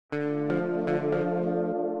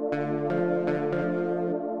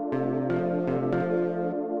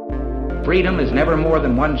freedom is never more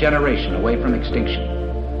than one generation away from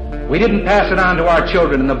extinction. We didn't pass it on to our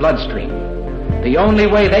children in the bloodstream. The only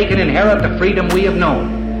way they can inherit the freedom we have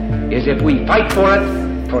known is if we fight for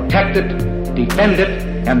it, protect it, defend it,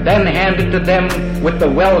 and then hand it to them with the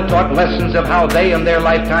well-taught lessons of how they in their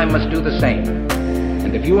lifetime must do the same.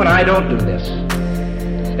 And if you and I don't do this,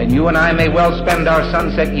 then you and I may well spend our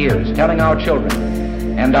sunset years telling our children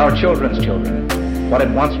and our children's children what it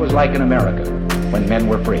once was like in America when men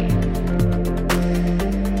were free.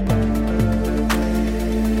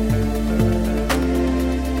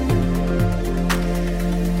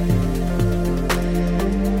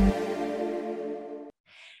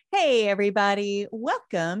 Hey everybody,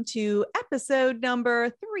 welcome to episode number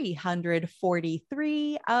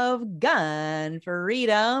 343 of Gun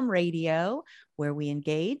Freedom Radio, where we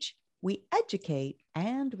engage, we educate,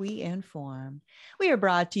 and we inform. We are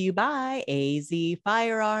brought to you by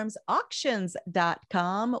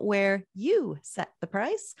azfirearmsauctions.com, where you set the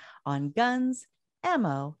price on guns,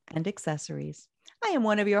 ammo, and accessories. I am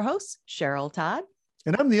one of your hosts, Cheryl Todd.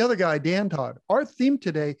 And I'm the other guy, Dan Todd. Our theme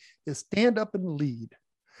today is Stand Up and Lead.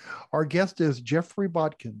 Our guest is Jeffrey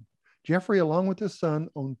Botkin. Jeffrey, along with his son,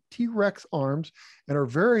 own T-Rex Arms and are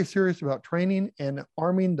very serious about training and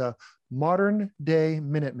arming the modern-day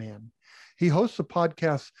Minuteman. He hosts the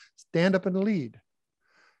podcast Stand Up and Lead.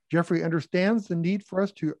 Jeffrey understands the need for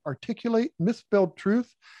us to articulate misspelled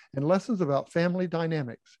truth and lessons about family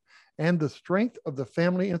dynamics and the strength of the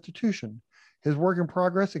family institution. His work in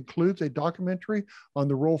progress includes a documentary on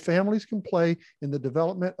the role families can play in the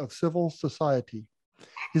development of civil society.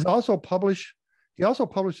 He also publishes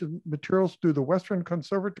materials through the Western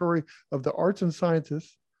Conservatory of the Arts and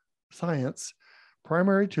Science,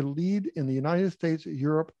 primary to lead in the United States,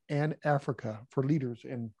 Europe, and Africa, for leaders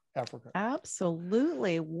in Africa.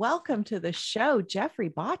 Absolutely. Welcome to the show, Jeffrey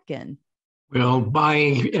Botkin. Well,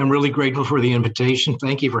 I am really grateful for the invitation.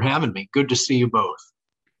 Thank you for having me. Good to see you both.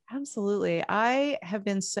 Absolutely. I have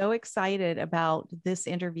been so excited about this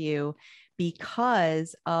interview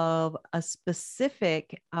because of a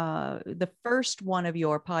specific, the first one of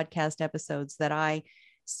your podcast episodes that I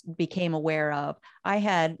became aware of. I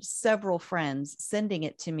had several friends sending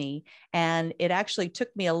it to me, and it actually took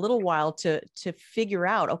me a little while to figure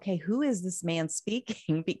out, okay, who is this man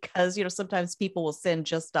speaking? Because, sometimes people will send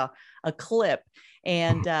just a clip.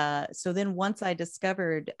 And so then once I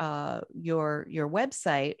discovered your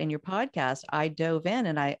website and your podcast, I dove in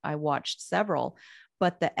and I watched several.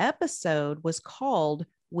 But the episode was called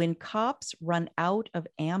When Cops Run Out of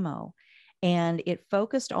Ammo. And it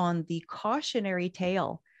focused on the cautionary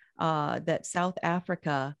tale that South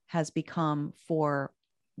Africa has become for,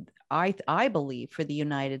 I believe, for the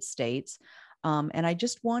United States. And I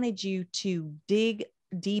just wanted you to dig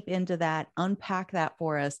deep into that, unpack that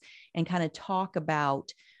for us, and kind of talk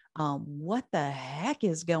about what the heck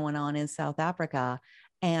is going on in South Africa.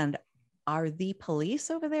 And are the police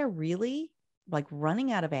over there really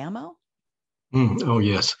running out of ammo? Oh,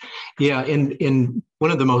 yes. Yeah. In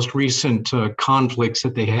one of the most recent conflicts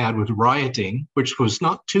that they had with rioting, which was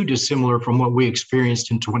not too dissimilar from what we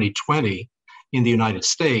experienced in 2020 in the United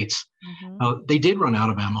States, they did run out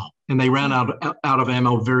of ammo, and they ran out of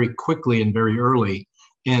ammo very quickly and very early.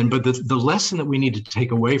 But the lesson that we need to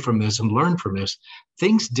take away from this and learn from this,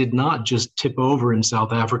 things did not just tip over in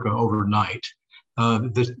South Africa overnight.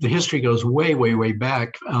 The history goes way, way, way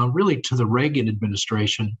back, really to the Reagan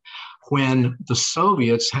administration, when the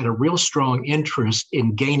Soviets had a real strong interest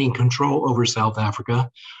in gaining control over South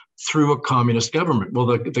Africa through a communist government. Well,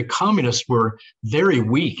 the communists were very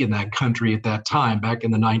weak in that country at that time, back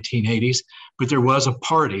in the 1980s, but there was a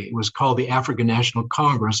party. It was called the African National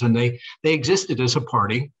Congress, and they existed as a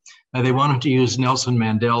party. They wanted to use Nelson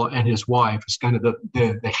Mandela and his wife as kind of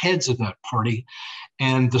the heads of that party.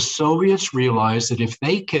 And the Soviets realized that if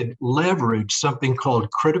they could leverage something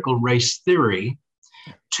called critical race theory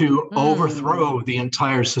to overthrow the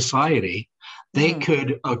entire society, they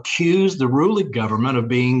could accuse the ruling government of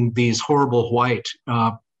being these horrible white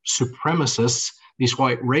supremacists, these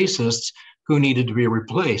white racists who needed to be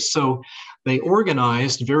replaced. So they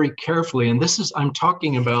organized very carefully, and I'm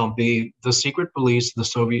talking about the secret police of the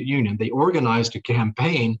Soviet Union. They organized a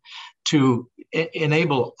campaign to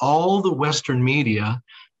enable all the Western media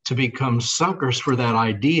to become suckers for that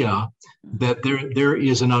idea that there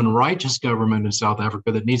is an unrighteous government in South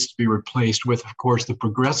Africa that needs to be replaced with, of course, the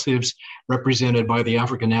progressives represented by the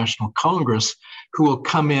African National Congress, who will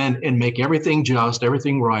come in and make everything just,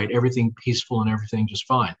 everything right, everything peaceful, and everything just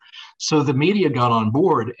fine. So the media got on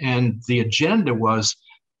board, and the agenda was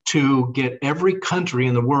to get every country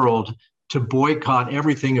in the world to boycott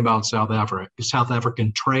everything about South Africa, South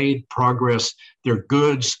African trade, progress, their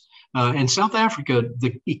goods, In South Africa,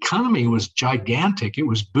 the economy was gigantic. It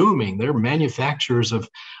was booming. They're manufacturers of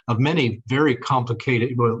many very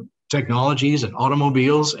complicated technologies and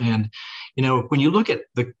automobiles. And, when you look at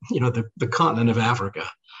the continent of Africa,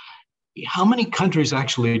 how many countries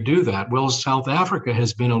actually do that? Well, South Africa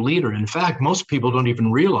has been a leader. In fact, most people don't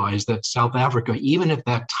even realize that South Africa, even at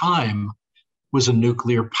that time, was a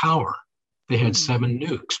nuclear power. They had 7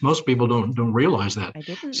 nukes. Most people don't realize that. I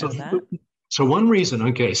didn't know that. So one reason,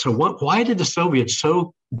 why did the Soviets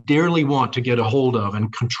so dearly want to get a hold of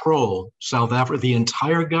and control South Africa, the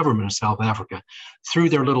entire government of South Africa, through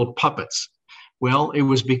their little puppets? Well, it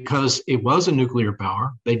was because it was a nuclear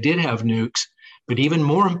power. They did have nukes, but even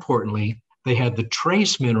more importantly, they had the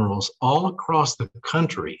trace minerals all across the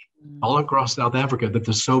country, all across South Africa, that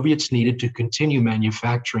the Soviets needed to continue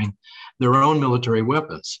manufacturing their own military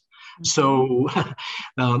weapons. So,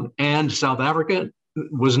 and South Africa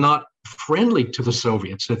was not friendly to the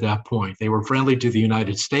Soviets at that point. They were friendly to the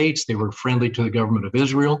United States. They were friendly to the government of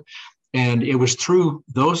Israel. And it was through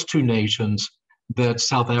those 2 nations that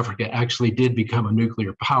South Africa actually did become a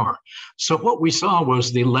nuclear power. So what we saw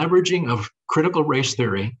was the leveraging of critical race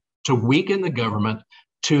theory to weaken the government,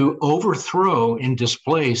 to overthrow and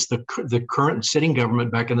displace the current sitting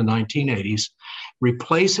government back in the 1980s,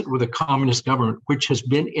 replace it with a communist government, which has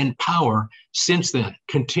been in power since then,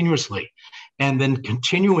 continuously, and then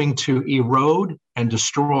continuing to erode and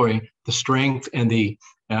destroy the strength and the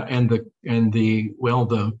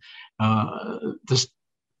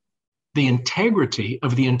integrity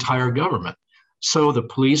of the entire government. So the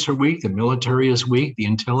police are weak, the military is weak, the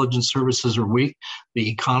intelligence services are weak, the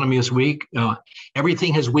economy is weak.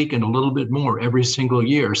 Everything has weakened a little bit more every single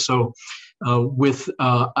year. So with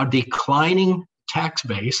a declining tax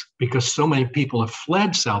base, because so many people have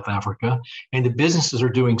fled South Africa, and the businesses are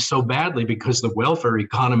doing so badly because the welfare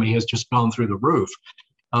economy has just gone through the roof,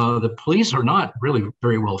 the police are not really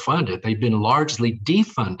very well funded. They've been largely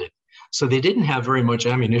defunded. So they didn't have very much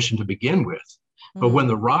ammunition to begin with. But when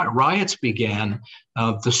the riots began,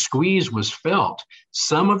 the squeeze was felt.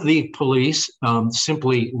 Some of the police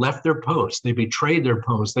simply left their posts. They betrayed their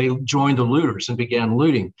posts. They joined the looters and began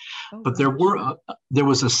looting. But there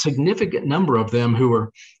was a significant number of them who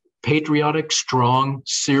were patriotic, strong,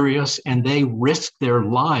 serious, and they risked their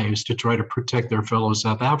lives to try to protect their fellow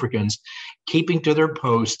South Africans, keeping to their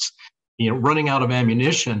posts, running out of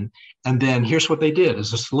ammunition. And then here's what they did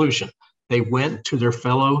as a solution. They went to their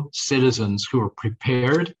fellow citizens who were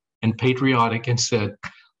prepared and patriotic and said,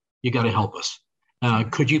 you got to help us.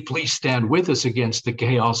 Could you please stand with us against the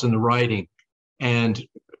chaos and the rioting and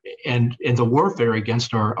the warfare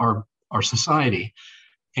against our society?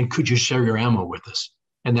 And could you share your ammo with us?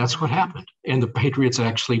 And that's what happened. And the Patriots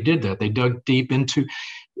actually did that. They dug deep into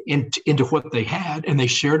what they had, and they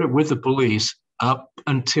shared it with the police up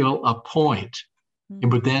until a point.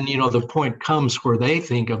 But then, the point comes where they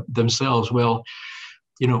think of themselves, well,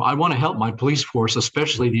 I want to help my police force,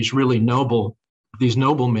 especially these really noble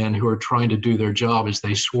men who are trying to do their job as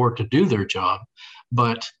they swore to do their job.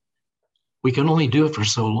 But we can only do it for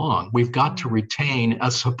so long. We've got to retain a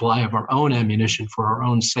supply of our own ammunition for our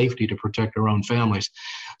own safety to protect our own families.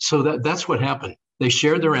 So that's what happened. They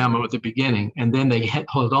shared their ammo at the beginning, and then they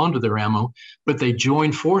held on to their ammo, but they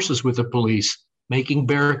joined forces with the police, making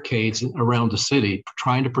barricades around the city,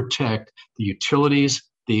 trying to protect the utilities,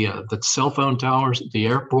 the cell phone towers, the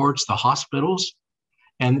airports, the hospitals.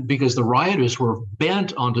 And because the rioters were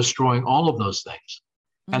bent on destroying all of those things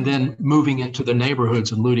and then moving into the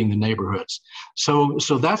neighborhoods and looting the neighborhoods. So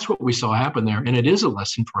that's what we saw happen there. And it is a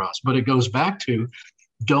lesson for us, but it goes back to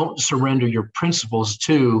don't surrender your principles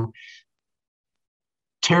to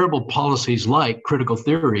terrible policies like critical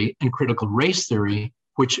theory and critical race theory,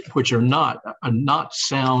 which are not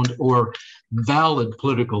sound or valid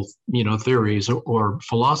political theories or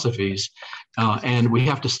philosophies, and we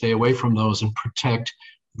have to stay away from those and protect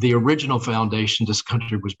the original foundation this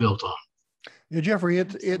country was built on. Yeah, Jeffrey,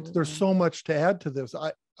 there's so much to add to this.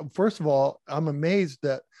 First of all, I'm amazed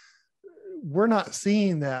that we're not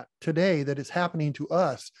seeing that today, that it's happening to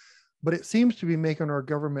us, but it seems to be making our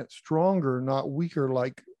government stronger, not weaker.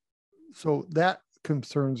 So that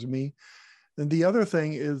concerns me. And the other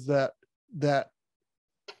thing is that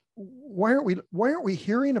why aren't we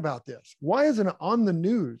hearing about this? Why isn't it on the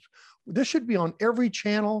news? This should be on every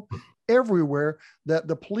channel, everywhere, that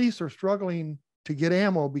the police are struggling to get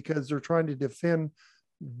ammo because they're trying to defend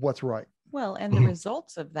what's right. Well, and the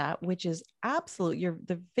results of that, which is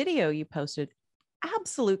the video you posted,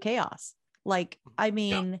 absolute chaos.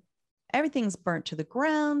 everything's burnt to the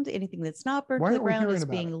ground. Anything that's not burnt to the ground is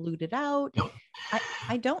being looted out. No.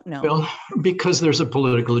 I don't know. Well, because there's a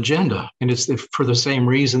political agenda. And it's for the same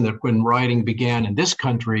reason that when rioting began in this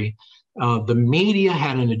country, the media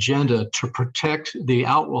had an agenda to protect the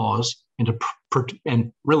outlaws and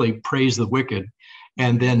and really praise the wicked,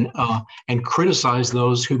 and then and criticize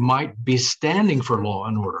those who might be standing for law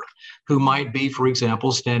and order, who might be, for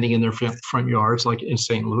example, standing in their front yards, like in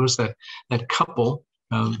St. Louis, that couple,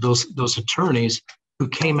 those attorneys who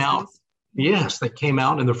came out. Yes, they came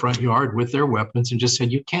out in the front yard with their weapons and just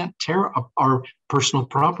said, you can't tear up our personal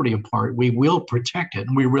property apart. We will protect it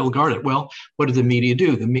and we will guard it. Well, what did the media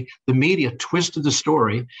do? The media twisted the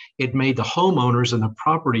story. It made the homeowners and the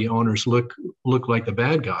property owners look like the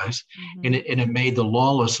bad guys, and it made the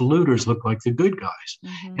lawless looters look like the good guys.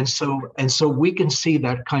 And so we can see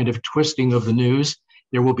that kind of twisting of the news.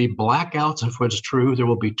 There will be blackouts of what's true. There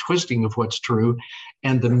will be twisting of what's true.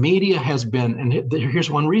 And the media has been, and here's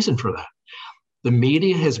one reason for that. The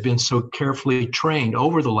media has been so carefully trained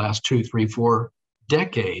over the last 2, 3, 4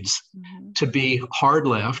 decades to be hard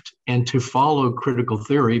left and to follow critical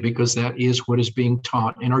theory, because that is what is being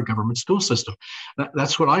taught in our government school system.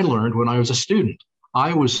 That's what I learned when I was a student.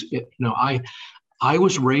 I was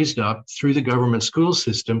raised up through the government school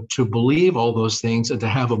system to believe all those things and to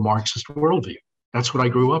have a Marxist worldview. That's what I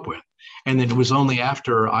grew up with. And then it was only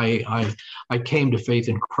after I came to faith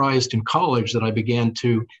in Christ in college that I began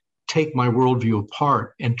to take my worldview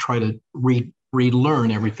apart and try to relearn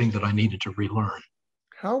everything that I needed to relearn.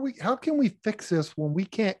 How can we fix this when we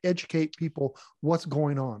can't educate people what's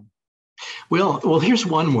going on? Well, here's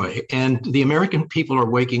one way, and the American people are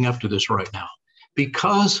waking up to this right now,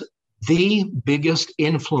 because the biggest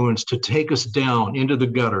influence to take us down into the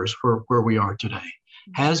gutters where we are today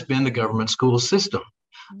has been the government school system.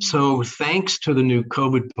 So thanks to the new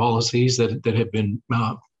COVID policies that have been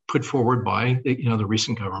put forward by the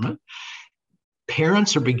recent government,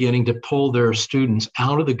 parents are beginning to pull their students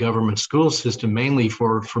out of the government school system, mainly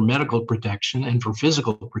for medical protection and for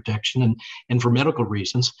physical protection and for medical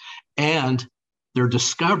reasons. And they're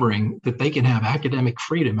discovering that they can have academic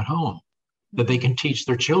freedom at home, that they can teach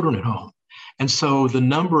their children at home. And so the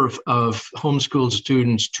number of homeschooled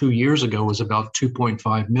students 2 years ago was about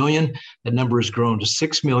 2.5 million. That number has grown to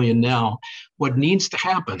 6 million now. What needs to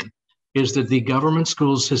happen is that the government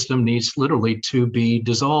school system needs literally to be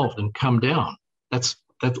dissolved and come down. That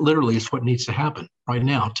literally is what needs to happen right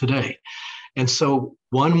now, today. And so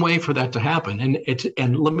one way for that to happen,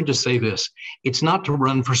 and let me just say this, it's not to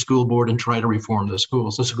run for school board and try to reform the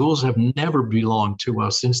schools. The schools have never belonged to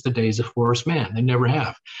us since the days of Horace Mann. They never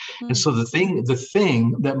have. And so the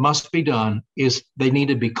thing that must be done is they need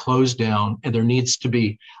to be closed down, and there needs to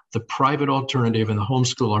be the private alternative and the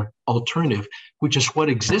homeschool alternative, which is what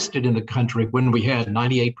existed in the country when we had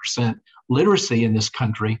 98% literacy in this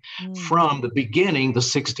country from the beginning, the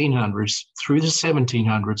 1600s through the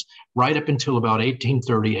 1700s, right up until about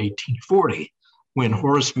 1830, 1840, when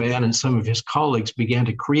Horace Mann and some of his colleagues began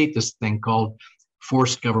to create this thing called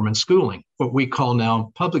forced government schooling, what we call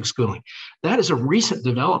now public schooling. That is a recent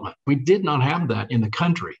development. We did not have that in the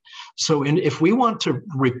country. So if we want to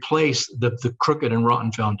replace the crooked and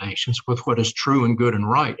rotten foundations with what is true and good and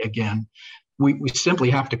right again, we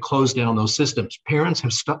simply have to close down those systems. Parents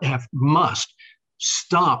must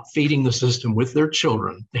stop feeding the system with their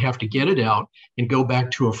children. They have to get it out and go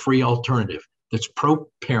back to a free alternative that's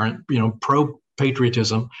pro-parent,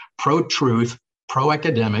 pro-patriotism, pro-truth,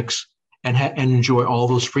 pro-academics, and enjoy all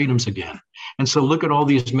those freedoms again. And so look at all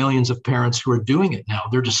these millions of parents who are doing it now.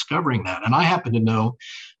 They're discovering that. And I happen to know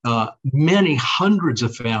many hundreds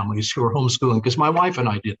of families who are homeschooling, because my wife and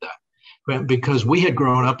I did that. Because we had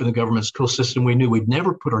grown up in the government school system, we knew we'd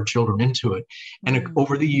never put our children into it. And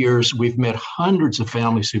over the years, we've met hundreds of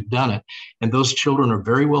families who've done it. And those children are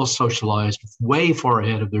very well socialized, way far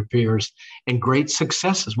ahead of their peers, and great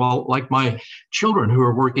successes. Well, like my children who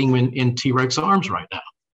are working in T-Rex Arms right now,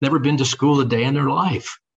 never been to school a day in their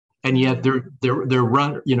life. And yet they're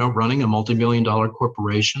running a multi-million-dollar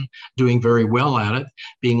corporation, doing very well at it,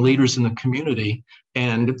 being leaders in the community.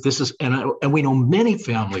 And and we know many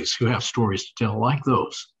families who have stories to tell like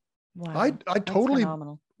those. Wow. I totally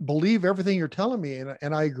believe everything you're telling me,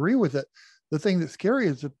 and I agree with it. The thing that's scary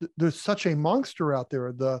is that there's such a monster out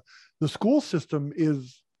there. The school system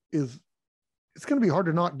is it's going to be hard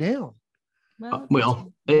to knock down.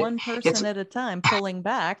 Well, one person at a time pulling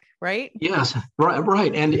back, right? Yes,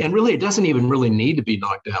 right. And really, it doesn't even really need to be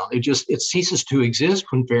knocked down. It ceases to exist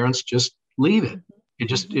when parents just leave it.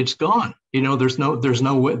 It's gone. There's no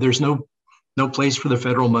place for the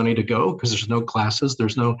federal money to go because there's no classes.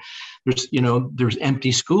 There's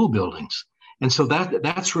empty school buildings. And so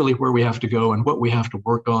that's really where we have to go and what we have to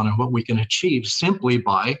work on and what we can achieve simply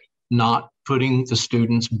by not putting the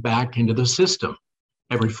students back into the system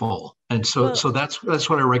every fall. And so that's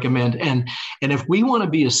what I recommend. And if we want to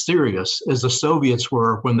be as serious as the Soviets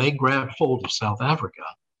were when they grabbed hold of South Africa,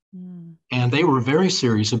 and they were very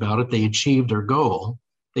serious about it, they achieved their goal.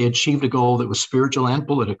 They achieved a goal that was spiritual and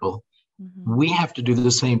political. We have to do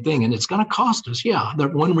the same thing, and it's going to cost us. Yeah, the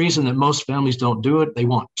one reason that most families don't do it, they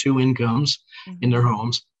want two incomes in their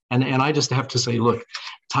homes. And I just have to say, look,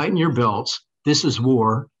 tighten your belts. This is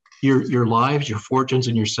war. Your lives, your fortunes,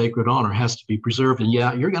 and your sacred honor has to be preserved. And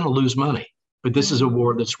yeah, you're going to lose money, but this is a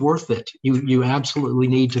war that's worth it. You absolutely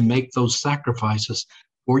need to make those sacrifices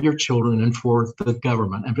for your children and for the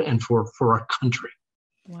government and for our country.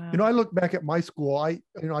 Wow. You know, I look back at my school.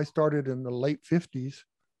 I started in the late 50s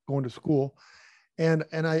going to school. And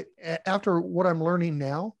I, after what I'm learning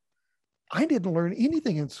now, I didn't learn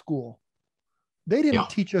anything in school. They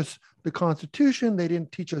didn't teach us the Constitution. They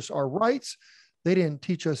didn't teach us our rights. They didn't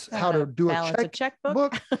teach us how to do a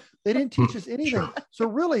checkbook. They didn't teach us anything. Sure. So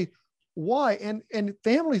really, why? And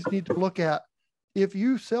families need to look at, if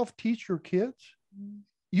you self-teach your kids,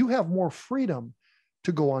 you have more freedom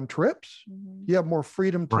to go on trips. You have more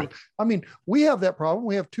freedom to, I mean, we have that problem.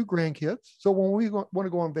 We have 2 grandkids. So when we want to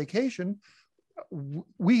go on vacation,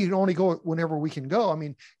 we can only go whenever we can go. I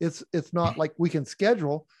mean, it's not like we can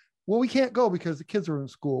schedule. Well, we can't go because the kids are in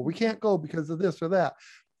school. We can't go because of this or that.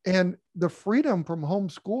 And the freedom from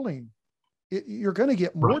homeschooling, you're going to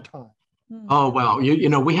get more time. Oh, wow. You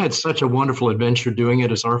know, we had such a wonderful adventure doing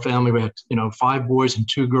it as our family. We had, 5 boys and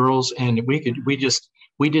 2 girls, and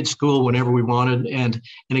we did school whenever we wanted. And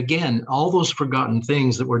again, all those forgotten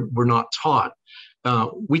things that were not taught,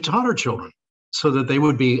 we taught our children so that they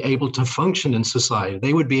would be able to function in society.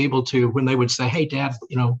 They would be able to, when they would say, hey, Dad,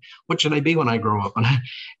 what should I be when I grow up?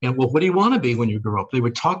 And well, what do you want to be when you grow up? They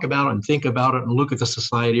would talk about it and think about it and look at the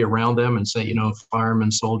society around them and say,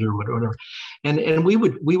 fireman, soldier, whatever. And we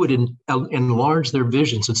would enlarge their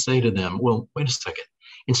visions and say to them, well, wait a second,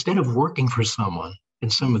 instead of working for someone in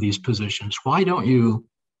some of these positions, why don't you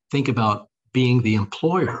think about being the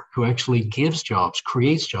employer who actually gives jobs,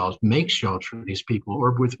 creates jobs, makes jobs for these people?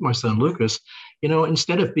 Or with my son, Lucas,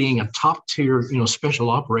 instead of being a top tier, special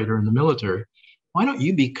operator in the military, why don't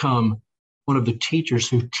you become one of the teachers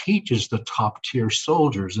who teaches the top tier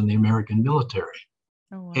soldiers in the American military?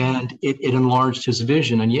 Oh, wow. And it enlarged his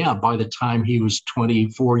vision. And yeah, by the time he was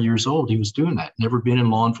 24 years old, he was doing that. Never been in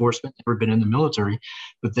law enforcement, never been in the military,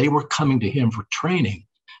 but they were coming to him for training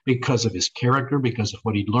because of his character, because of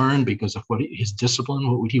what he'd learned, because of his discipline,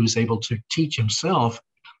 what he was able to teach himself.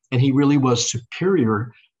 And he really was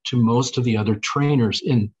superior to most of the other trainers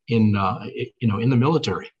in the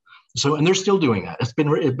military. So, and they're still doing that. It's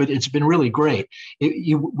been really great.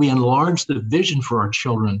 We enlarged the vision for our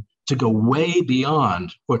children to go way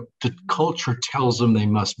beyond what the culture tells them they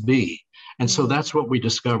must be. And so that's what we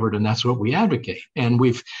discovered, and that's what we advocate. And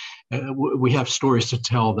we have stories to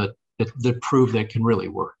tell that prove that can really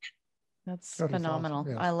work. That's phenomenal.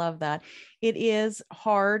 Awesome. Yeah. I love that. It is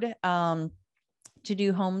hard to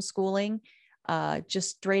do homeschooling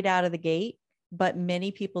just straight out of the gate, but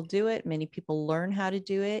many people do it. Many people learn how to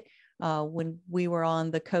do it. When we were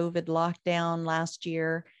on the COVID lockdown last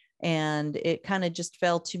year, and it kind of just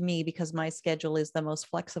fell to me because my schedule is the most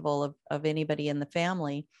flexible of anybody in the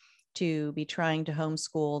family to be trying to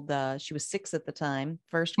homeschool. She was 6 at the time,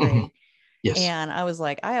 first grade. Mm-hmm. Yes. And I was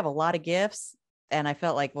like, I have a lot of gifts, and I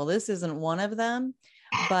felt like, well, this isn't one of them,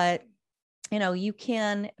 but you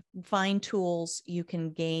can find tools, you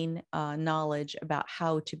can gain knowledge about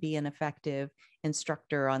how to be an effective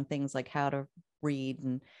instructor on things like how to read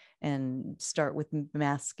and start with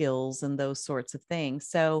math skills and those sorts of things.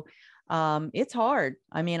 So it's hard.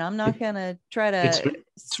 I mean, I'm not going to try to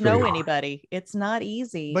snow anybody. It's not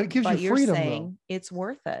easy, but it gives you freedom. Saying it's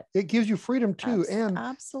worth it. It gives you freedom too.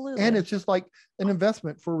 Absolutely. And it's just like an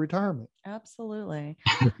investment for retirement. Absolutely.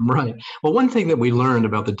 Right. Well, one thing that we learned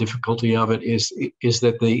about the difficulty of it is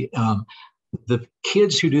that the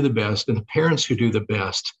kids who do the best and the parents who do the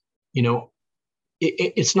best,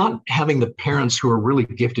 it's not having the parents who are really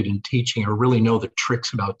gifted in teaching or really know the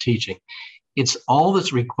tricks about teaching. It's all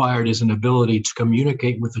that's required is an ability to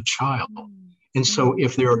communicate with the child. And so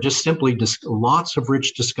if there are just simply lots of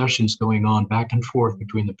rich discussions going on back and forth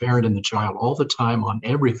between the parent and the child all the time on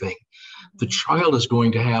everything, the child is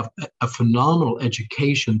going to have a phenomenal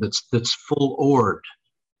education that's full-orbed.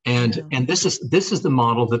 And this is the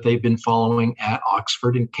model that they've been following at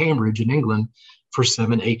Oxford and Cambridge in England for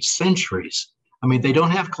 7-8 centuries. I mean, they don't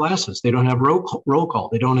have classes. They don't have roll call.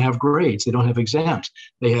 They don't have grades. They don't have exams.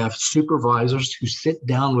 They have supervisors who sit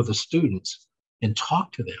down with the students and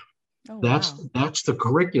talk to them. Oh, That's wow. that's the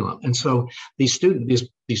curriculum. And so these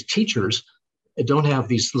teachers don't have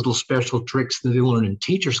these little special tricks that they learn in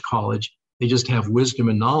teachers college. They just have wisdom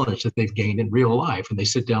and knowledge that they've gained in real life. And they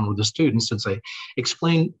sit down with the students and say,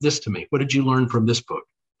 explain this to me. What did you learn from this book?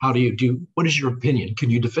 How do you do? What is your opinion? Can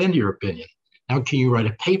you defend your opinion? How can you write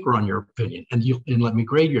a paper on your opinion? And let me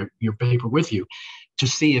grade your paper with you to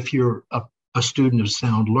see if you're a student of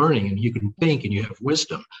sound learning and you can think and you have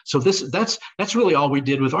wisdom. So that's really all we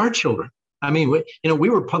did with our children. I mean, we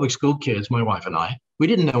were public school kids, my wife and I. We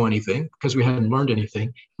didn't know anything because we hadn't learned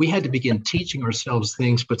anything. We had to begin teaching ourselves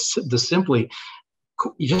things, but simply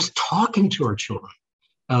just talking to our children.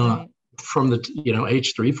 Right. From the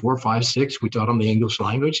age 3, 4, 5, 6, we taught them the English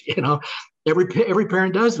language. Every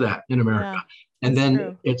parent does that in America. Yeah, and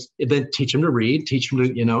then then teach them to read, teach them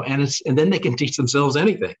to and then they can teach themselves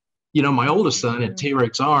anything. My oldest son at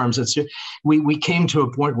T-Rex Arms, we came to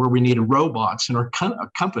a point where we needed robots in our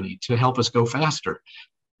company to help us go faster.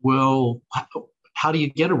 Well, how do you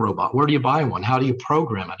get a robot? Where do you buy one? How do you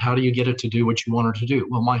program it? How do you get it to do what you want it to do?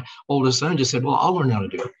 Well, my oldest son just said, well, I'll learn how to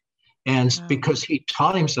do it. And because he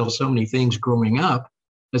taught himself so many things growing up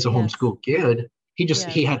as a homeschool kid,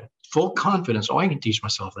 he had full confidence. Oh, I can teach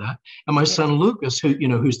myself that. And my son Lucas,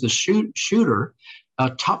 who's the shooter,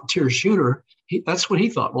 top tier shooter, that's what he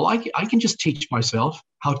thought. Well, I can just teach myself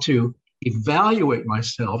how to evaluate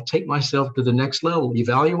myself, take myself to the next level,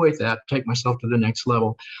 evaluate that, take myself to the next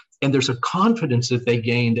level. And there's a confidence that they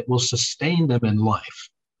gain that will sustain them in life.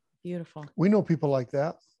 Beautiful. We know people like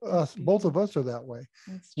that. Both of us are that way.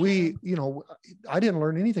 I didn't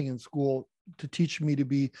learn anything in school to teach me to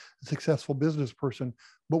be a successful business person,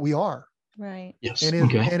 but we are. Right. Yes. And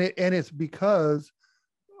it's because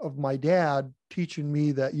of my dad teaching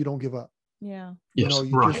me that you don't give up. Yeah. Yes.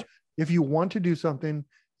 Just, if you want to do something,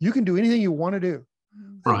 you can do anything you want to do.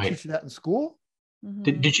 Right. Teach you that in school.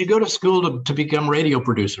 Mm-hmm. Did you go to school to become radio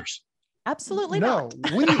producers? Absolutely not.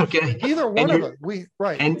 Okay. Either one of us.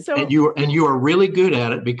 And you are really good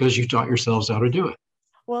at it because you taught yourselves how to do it.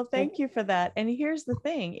 Well, thank you for that. And here's the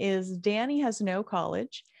thing is Danny has no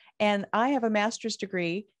college and I have a master's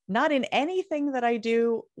degree, not in anything that I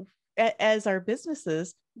do as our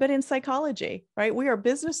businesses, but in psychology, right? We are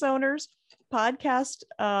business owners, podcast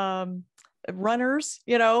runners,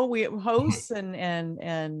 we hosts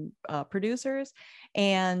and producers,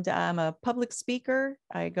 and I'm a public speaker.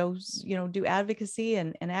 I go, do advocacy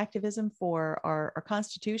and activism for our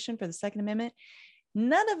Constitution, for the Second Amendment.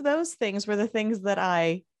 None of those things were the things that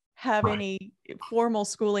I have any formal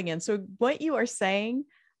schooling in. So what you are saying,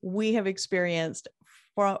 we have experienced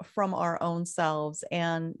from our own selves,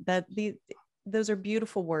 and that those are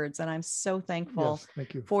beautiful words. And I'm so thankful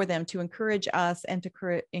for them to encourage us and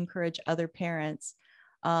to encourage other parents.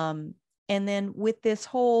 And then with this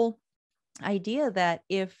whole idea that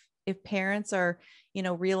if parents are,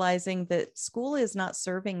 realizing that school is not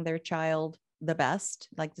serving their child the best,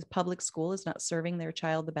 like the public school is not serving their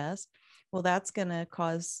child the best, well, that's going to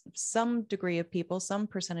cause some degree of people, some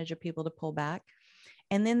percentage of people to pull back.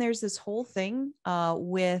 And then there's this whole thing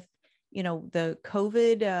with, the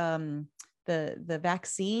COVID, the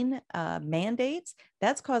vaccine mandates.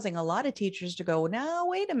 That's causing a lot of teachers to go, no,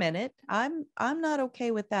 wait a minute, I'm not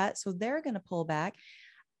okay with that. So they're going to pull back.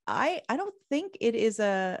 I don't think it is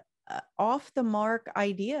a off the mark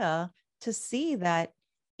idea to see that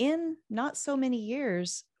in not so many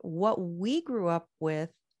years, what we grew up with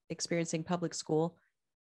experiencing public school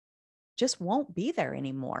just won't be there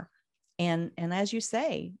anymore. And as you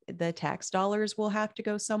say, the tax dollars will have to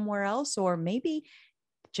go somewhere else, or maybe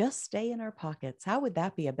just stay in our pockets. How would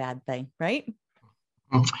that be a bad thing, right?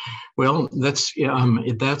 Well, that's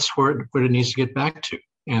where it needs to get back to.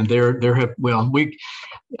 And there's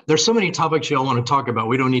so many topics y'all want to talk about.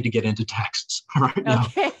 We don't need to get into taxes right now.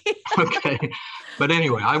 Okay. But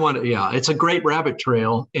anyway, it's a great rabbit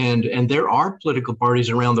trail. And there are political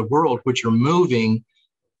parties around the world which are moving,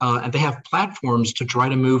 and they have platforms to try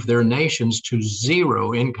to move their nations to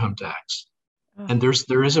zero income tax. And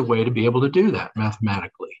there is a way to be able to do that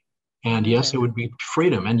mathematically. And yes, it would be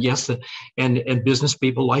freedom. And yes, and business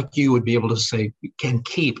people like you would be able to say, you can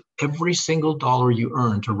keep every single dollar you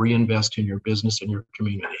earn to reinvest in your business and your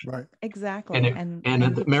community. Right. Exactly.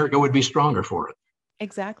 And America would be stronger for it.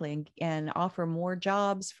 Exactly. And offer more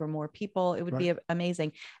jobs for more people. It would be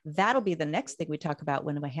amazing. That'll be the next thing we talk about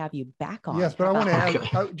when we have you back on. Yes, but I want to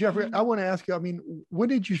ask, Jeffrey, I want to ask you, when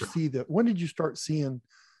did you see that? When did you start seeing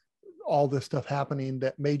all this stuff happening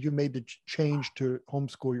that made the change to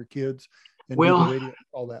homeschool your kids and do the radio,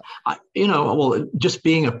 all that? Just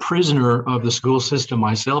being a prisoner of the school system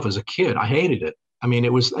myself as a kid, I hated it. I mean,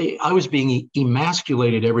 I was being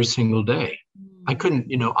emasculated every single day. I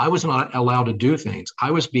couldn't, I was not allowed to do things.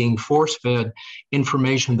 I was being force-fed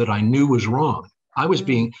information that I knew was wrong. I was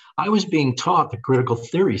being taught the critical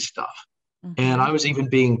theory stuff. And I was even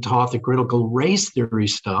being taught the critical race theory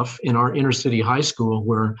stuff in our inner city high school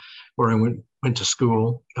where I went to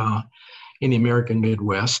school in the American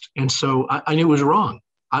Midwest. And so I knew it was wrong.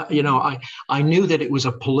 I knew that it was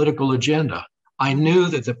a political agenda. I knew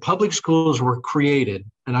that the public schools were created,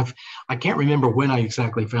 and I can't remember when I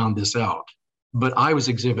exactly found this out, but I was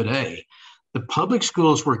Exhibit A. The public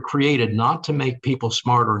schools were created not to make people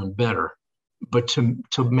smarter and better, but to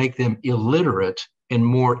make them illiterate and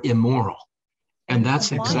more immoral. And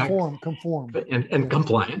that's exactly conform and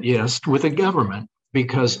compliant, yes, with the government.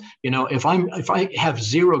 Because if I have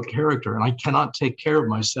zero character and I cannot take care of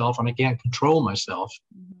myself and I can't control myself,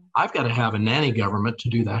 I've got to have a nanny government to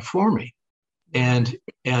do that for me, and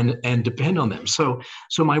depend on them. So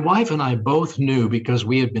my wife and I both knew, because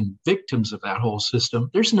we had been victims of that whole system,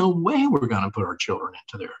 there's no way we're going to put our children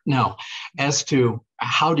into there. Now, as to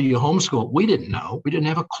how do you homeschool, we didn't know. We didn't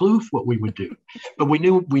have a clue what we would do, but we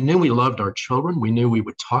knew we loved our children. We knew we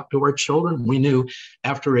would talk to our children. We knew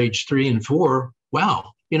after age 3 and 4,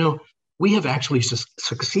 wow, we have actually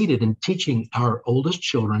succeeded in teaching our oldest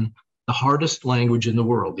children the hardest language in the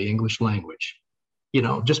world, the English language,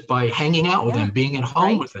 just by hanging out with them, being at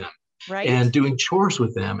home with them, and doing chores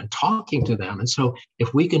with them and talking to them. And so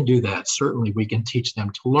if we can do that, certainly we can teach them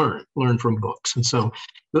to learn from books. And so,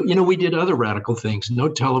 we did other radical things. No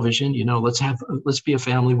television, let's be a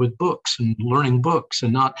family with books and learning books,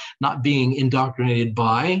 and not being indoctrinated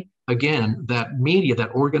by, again, that media,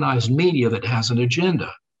 that organized media that has an agenda,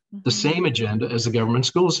 the same agenda as the government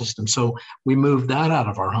school system. So we moved that out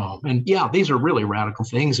of our home. And these are really radical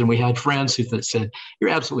things. And we had friends that said,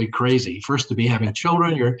 you're absolutely crazy. First, to be having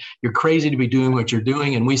children, you're crazy to be doing what you're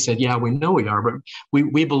doing. And we said, yeah, we know we are, but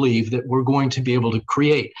we believe that we're going to be able to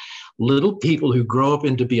create little people who grow up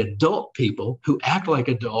into be adult people who act like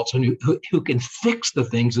adults and who can fix the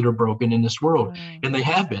things that are broken in this world. And they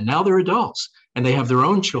have been. Now they're adults and they have their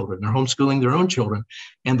own children. They're homeschooling their own children,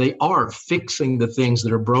 and they are fixing the things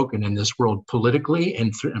that are broken in this world politically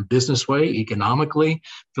and business way, economically,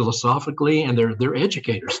 philosophically, and they're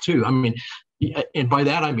educators too. I mean, and by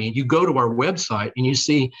that, I mean, you go to our website and you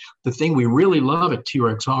see the thing we really love at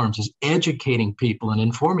T-Rex Arms is educating people and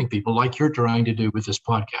informing people, like you're trying to do with this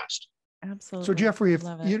podcast. Absolutely. So Jeffrey, if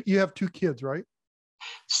you have 2 kids, right?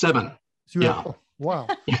 7. So wow.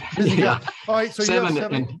 Yeah. All right. So 7 you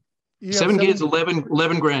have 7. and 7 kids,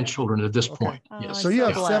 11 grandchildren at this point. Yes. So you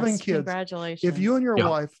have blessed. 7 kids. Congratulations. If you and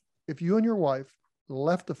your wife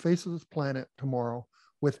left the face of this planet tomorrow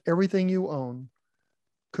with everything you own,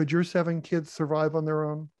 could your 7 kids survive on their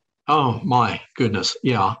own? Oh my goodness.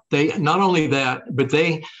 Yeah. They, not only that, but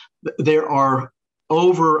there are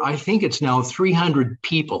over, I think it's now 300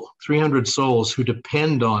 people, 300 souls who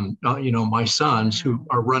depend on, my sons who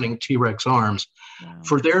are running T-Rex Arms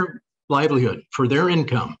for their livelihood, for their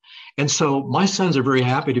income. And so my sons are very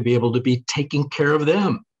happy to be able to be taking care of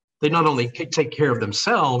them. They not only take care of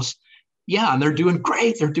themselves, and they're doing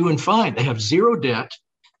great. They're doing fine. They have zero debt.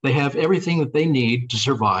 They have everything that they need to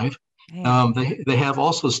survive. They have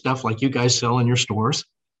also stuff like you guys sell in your stores,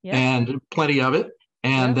 and plenty of it.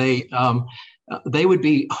 And they would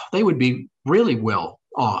be really well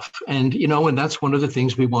off. And and that's one of the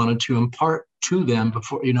things we wanted to impart to them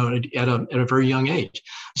before, at a very young age.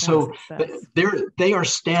 So they are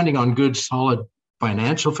standing on good, solid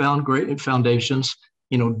financial foundations,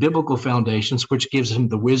 biblical foundations, which gives them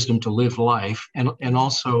the wisdom to live life, and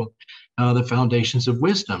also the foundations of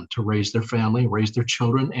wisdom to raise their family, raise their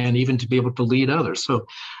children, and even to be able to lead others. So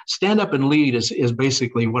stand up and lead is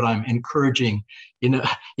basically what I'm encouraging,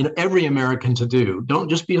 every American to do. Don't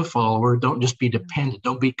just be a follower. Don't just be dependent.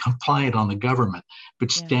 Don't be compliant on the government,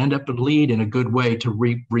 but stand up and lead in a good way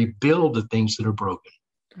to rebuild the things that are broken.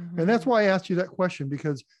 And that's why I asked you that question,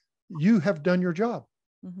 because you have done your job.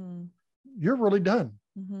 You're really done.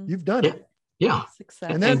 You've done it. Yeah.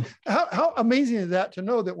 Success. And then how amazing is that, to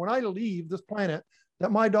know that when I leave this planet,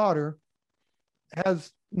 that my daughter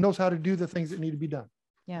knows how to do the things that need to be done.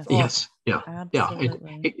 Yes. Yes. Yeah.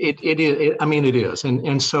 Absolutely. It is. I mean, it is.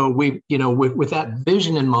 And so we, with that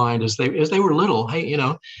vision in mind, as they were little, hey,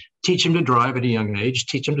 teach them to drive at a young age,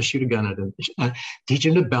 teach them to shoot a gun teach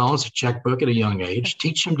them to balance a checkbook at a young age,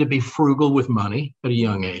 teach them to be frugal with money at a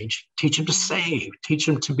young age, teach them to save, teach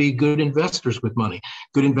them to be good investors with money,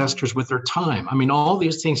 good investors with their time. I mean, all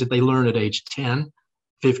these things that they learn at age 10,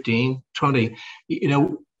 15, 20,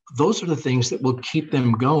 those are the things that will keep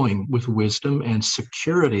them going with wisdom and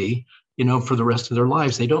security, for the rest of their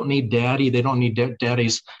lives. They don't need daddy. They don't need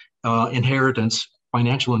daddy's inheritance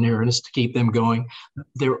financial inheritance to keep them going.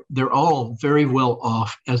 They're all very well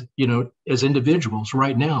off as, as individuals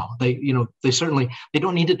right now. They certainly, they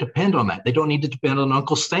don't need to depend on that. They don't need to depend on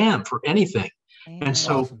Uncle Sam for anything. And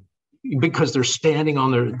so, Awesome. because they're standing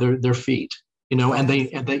on their feet, and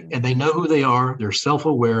they know who they are, they're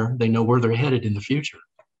self-aware, they know where they're headed in the future.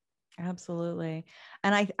 Absolutely.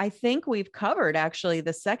 And I think we've covered actually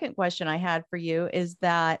the second question I had for you is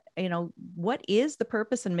that, what is the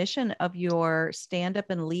purpose and mission of your Stand Up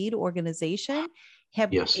and Lead organization?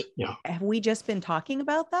 Have we just been talking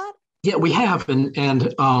about that? Yeah, we have.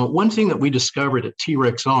 And one thing that we discovered at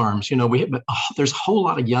T-Rex Arms, there's a whole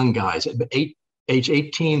lot of young guys at age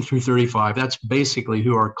 18 through 35. That's basically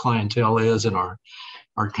who our clientele is and our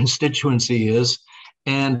constituency is.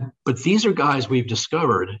 But these are guys we've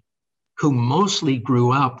discovered who mostly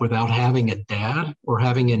grew up without having a dad or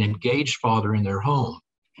having an engaged father in their home.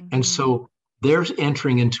 Mm-hmm. And so they're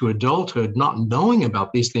entering into adulthood not knowing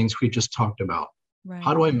about these things we just talked about. Right.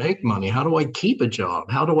 How do I make money? How do I keep a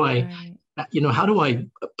job? How do I, how do I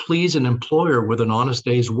please an employer with an honest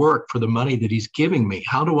day's work for the money that he's giving me?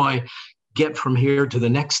 How do I get from here to the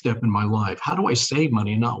next step in my life? How do I save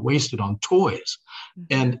money and not waste it on toys?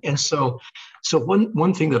 Mm-hmm. And so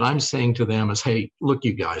one thing that I'm saying to them is, hey, look,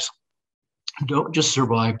 you guys, don't just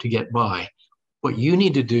survive to get by. What you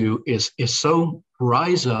need to do is so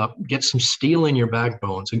rise up, get some steel in your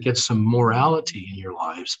backbones and get some morality in your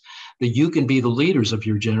lives that you can be the leaders of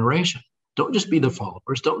your generation. Don't just be the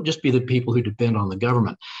followers. Don't just be the people who depend on the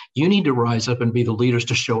government. You need to rise up and be the leaders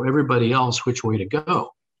to show everybody else which way to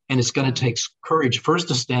go. And it's going to take courage first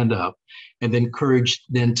to stand up and then courage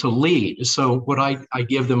then to lead. So what I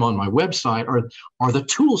give them on my website are the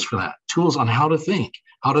tools for that, tools on how to think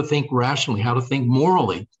rationally, how to think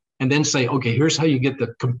morally, and then say, okay, here's how you get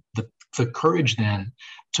the courage then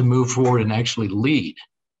to move forward and actually lead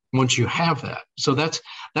once you have that. So that's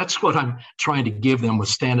what I'm trying to give them with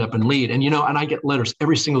Stand Up and Lead. And, and I get letters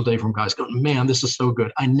every single day from guys going, man, this is so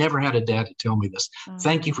good. I never had a dad to tell me this.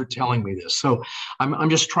 Thank you for telling me this. So I'm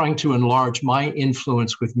just trying to enlarge my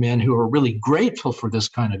influence with men who are really grateful for this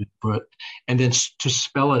kind of input and then to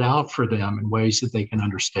spell it out for them in ways that they can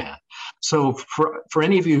understand. So for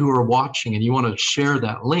any of you who are watching and you want to share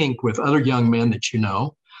that link with other young men that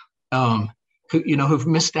who've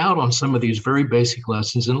missed out on some of these very basic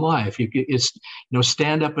lessons in life. It's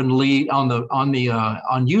Stand Up and Lead on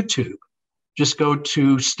YouTube. Just go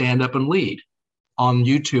to Stand Up and Lead on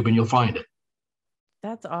YouTube and you'll find it.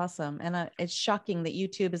 That's awesome. And it's shocking that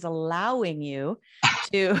YouTube is allowing you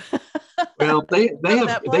to. Well, they've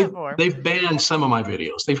banned some of my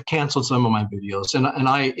videos. They've canceled some of my videos.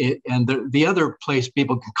 And the other place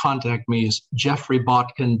people can contact me is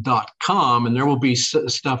jeffreybotkin.com. And there will be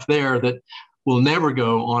stuff there that will never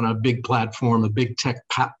go on a big platform, a big tech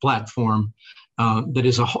platform that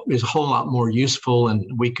is a whole lot more useful, and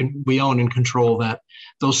we own and control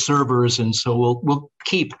those servers, and so we'll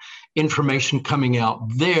keep information coming out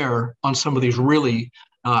there on some of these really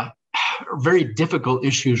very difficult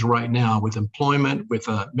issues right now with employment, with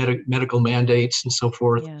medical mandates and so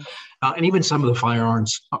forth, and even some of the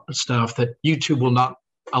firearms stuff that YouTube will not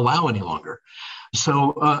allow any longer.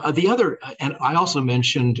 So and I also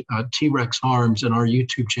mentioned T-Rex Arms and our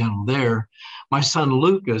YouTube channel there. My son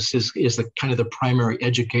Lucas is the kind of the primary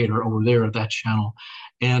educator over there at that channel,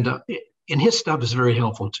 and his stuff is very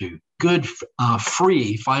helpful too. Good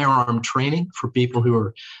free firearm training for people who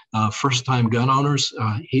are first-time gun owners.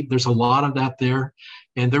 There's a lot of that there,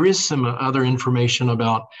 and there is some other information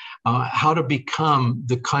about how to become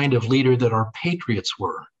the kind of leader that our patriots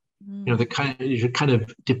were. The kind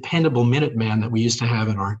of dependable Minuteman that we used to have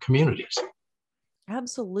in our communities.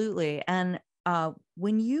 Absolutely. And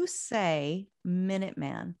when you say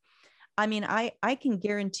Minuteman, I mean, I can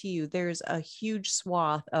guarantee you there's a huge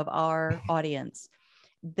swath of our audience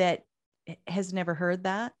that has never heard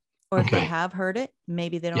that, or if they have heard it,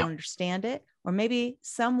 maybe they don't understand it, or maybe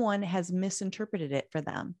someone has misinterpreted it for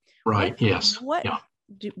them. Right. What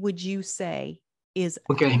would you say is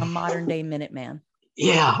a modern day Minuteman?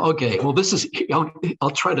 Yeah. Okay. Well, I'll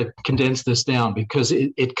try to condense this down because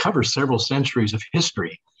it covers several centuries of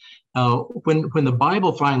history. When the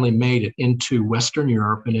Bible finally made it into Western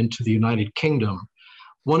Europe and into the United Kingdom,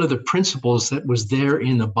 one of the principles that was there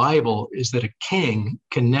in the Bible is that a king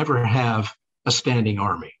can never have a standing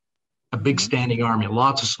army, a big standing army,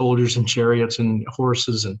 lots of soldiers and chariots and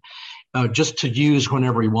horses and just to use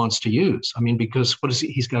whenever he wants to use. I mean, because what is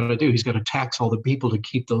he's got to do? He's got to tax all the people to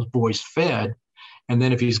keep those boys fed. And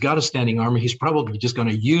then if he's got a standing army, he's probably just going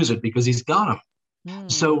to use it because he's got them.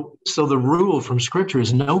 So the rule from Scripture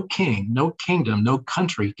is no king, no kingdom, no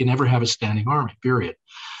country can ever have a standing army, period.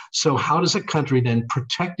 So how does a country then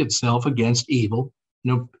protect itself against evil,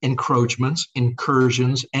 encroachments,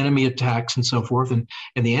 incursions, enemy attacks, and so forth? And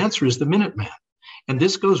the answer is the Minuteman. And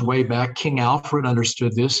this goes way back. King Alfred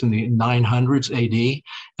understood this in the 900s AD.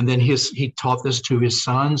 And then he taught this to his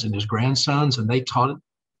sons and his grandsons, and they taught it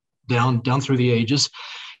down through the ages.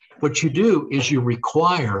 What you do is you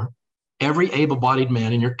require every able-bodied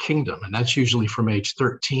man in your kingdom, and that's usually from age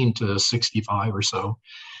 13 to 65 or so,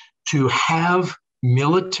 to have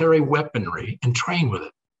military weaponry and train with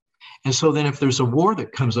it. And so then if there's a war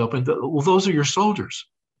that comes up, well, those are your soldiers.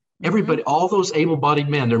 Everybody, all those able-bodied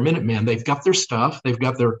men, they're Minutemen, they've got their stuff, they've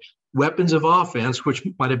got their weapons of offense, which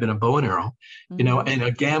might have been a bow and arrow, and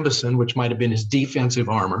a gambeson, which might have been his defensive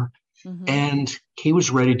armor. And he was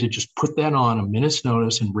ready to just put that on a minute's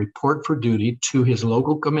notice and report for duty to his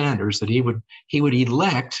local commanders that he would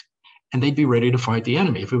elect, and they'd be ready to fight the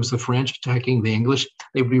enemy. If it was the French attacking the English,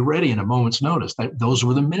 they would be ready in a moment's notice. Those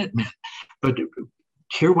were the Minutemen. But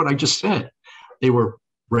hear what I just said. They were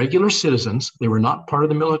regular citizens. They were not part of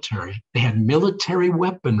the military. They had military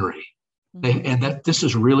weaponry. This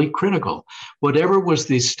is really critical. Whatever was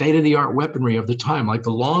the state-of-the-art weaponry of the time, like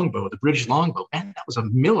the longbow, the British longbow, and that was a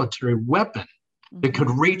military weapon that could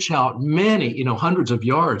reach out many, hundreds of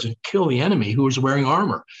yards and kill the enemy who was wearing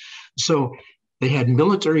armor. So they had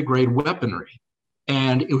military-grade weaponry,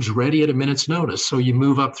 and it was ready at a minute's notice. So you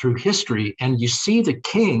move up through history, and you see the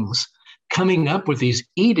kings coming up with these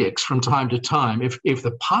edicts from time to time. If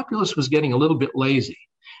the populace was getting a little bit lazy,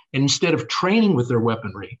 and instead of training with their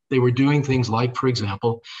weaponry, they were doing things like, for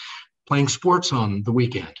example, playing sports on the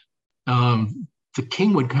weekend. The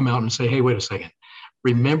king would come out and say, hey, wait a second,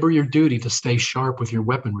 remember your duty to stay sharp with your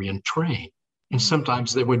weaponry and train. And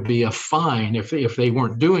sometimes there would be a fine if they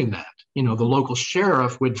weren't doing that. The local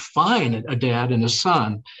sheriff would fine a dad and a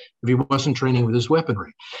son if he wasn't training with his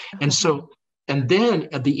weaponry. And then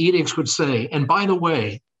the edicts would say, and by the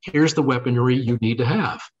way, here's the weaponry you need to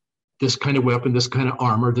have. This kind of weapon, this kind of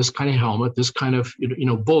armor, this kind of helmet, this kind of,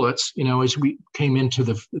 bullets, as we came into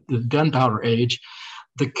the gunpowder age,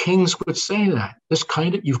 the kings would say that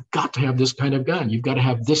you've got to have this kind of gun. You've got to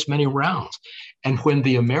have this many rounds. And when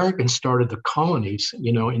the Americans started the colonies,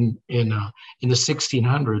 in the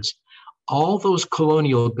 1600s, all those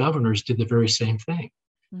colonial governors did the very same thing.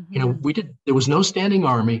 There was no standing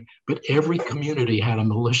army, but every community had a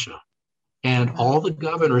militia. And all the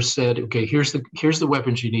governors said, okay, here's the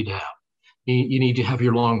weapons you need to have. You need to have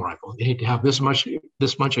your long rifle. You need to have this much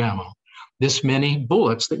ammo, this many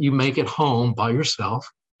bullets that you make at home by yourself.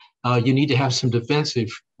 You need to have some defensive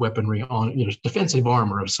weaponry on, defensive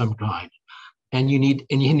armor of some kind. And you need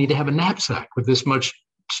to have a knapsack with this much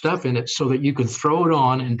stuff in it so that you can throw it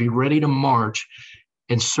on and be ready to march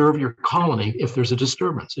and serve your colony if there's a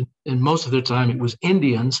disturbance. And most of the time it was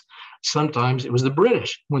Indians. Sometimes it was the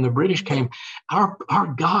British. When the British came, our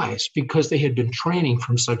guys, because they had been training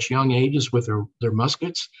from such young ages with their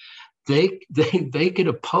muskets, they could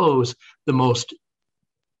oppose the most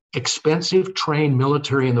expensive trained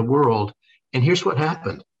military in the world. And here's what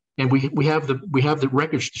happened. And we have the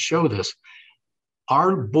records to show this.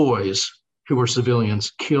 Our boys who were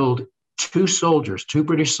civilians killed two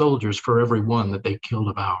British soldiers for every one that they killed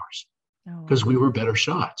of ours, because we were better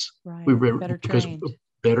shots. Right. We were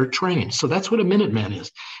better trained. So that's what a Minuteman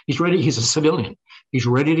is. He's ready. He's a civilian. He's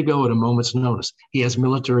ready to go at a moment's notice. He has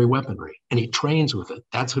military weaponry and he trains with it.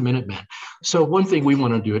 That's a Minuteman. So one thing we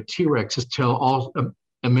want to do at T-Rex is tell all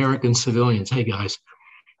American civilians, hey guys,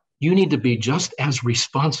 you need to be just as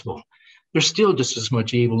responsible. There's still just as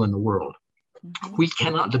much evil in the world. We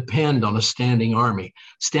cannot depend on a standing army.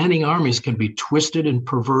 Standing armies can be twisted and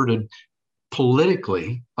perverted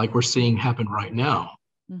politically, like we're seeing happen right now.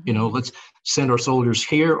 Let's send our soldiers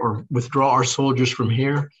here or withdraw our soldiers from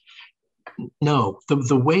here. No,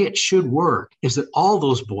 the way it should work is that all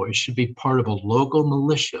those boys should be part of a local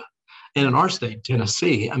militia. And in our state,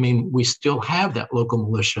 Tennessee, we still have that local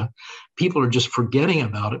militia. People are just forgetting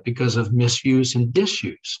about it because of misuse and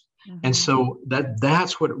disuse. And so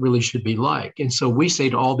that's what it really should be like. And so we say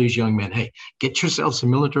to all these young men, hey, get yourself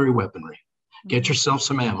some military weaponry, get yourself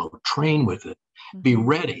some ammo, train with it, be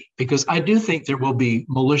ready. Because I do think there will be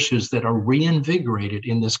militias that are reinvigorated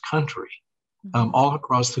in this country, all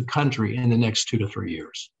across the country in the next 2 to 3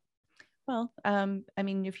 years. Well,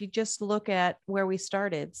 if you just look at where we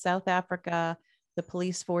started, South Africa, the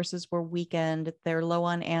police forces were weakened, they're low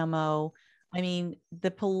on ammo.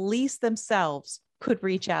 The police themselves could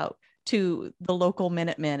reach out to the local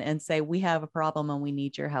Minutemen and say, we have a problem and we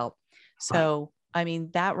need your help. So I mean,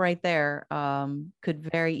 that right there could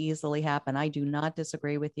very easily happen. I do not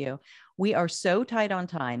disagree with you. We are so tight on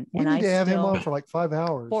time. We need to have him on for like 5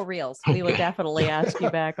 hours. For reals. We will definitely ask you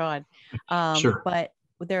back on. Sure. But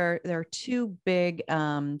there are two big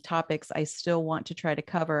topics I still want to try to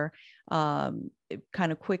cover kind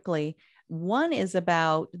of quickly. One is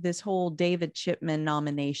about this whole David Chipman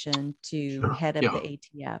nomination to head of the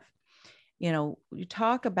ATF. You know, you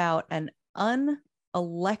talk about an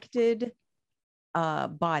unelected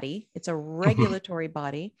body. It's a regulatory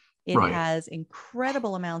body. It has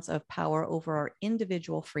incredible amounts of power over our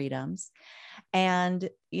individual freedoms. And,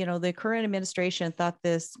 you know, the current administration thought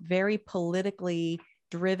this very politically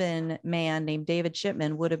driven man named David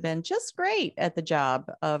Chipman would have been just great at the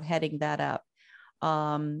job of heading that up.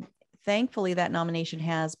 Thankfully, that nomination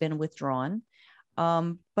has been withdrawn.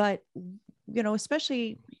 But, you know,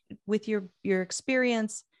 especially with your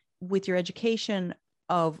experience, with your education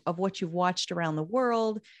of what you've watched around the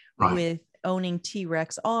world, with owning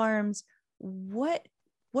T-Rex Arms, what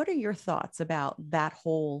are your thoughts about that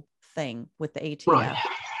whole thing with the ATF? Right.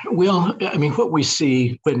 Well, I mean, what we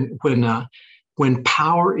see when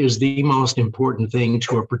power is the most important thing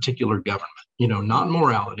to a particular government, you know, not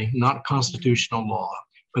morality, not constitutional law,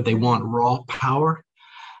 but they want raw power,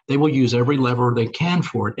 they will use every lever they can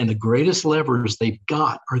for it. And the greatest levers they've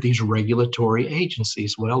got are these regulatory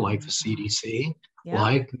agencies, well, like the CDC,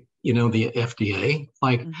 like, you know, the FDA,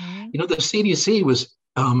 like, you know, the CDC was,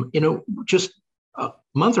 you know, just a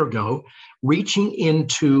month ago, reaching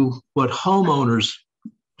into what homeowners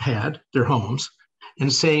had, their homes,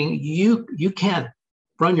 and saying, you can't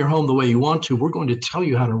run your home the way you want to. We're going to tell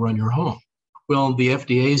you how to run your home. Well, the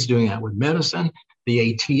FDA is doing that with medicine.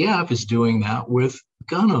 The ATF is doing that with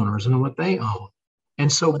gun owners and what they own.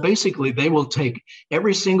 And so basically they will take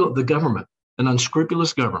the government, an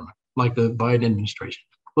unscrupulous government like the Biden administration,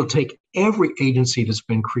 will take every agency that's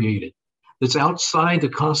been created that's outside the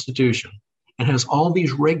Constitution and has all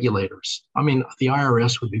these regulators. I mean, the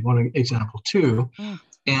IRS would be one example too.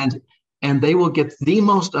 And they will get the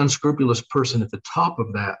most unscrupulous person at the top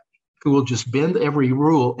of that who will just bend every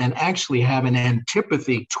rule and actually have an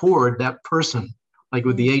antipathy toward that person. Like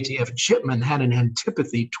with the ATF, Chipman had an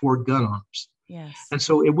antipathy toward gun owners. Yes. And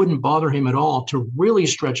so it wouldn't bother him at all to really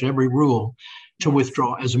stretch every rule to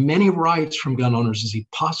withdraw as many rights from gun owners as he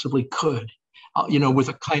possibly could, you know, with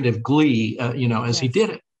a kind of glee, you know, as he did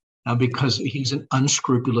it, because he's an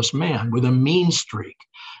unscrupulous man with a mean streak.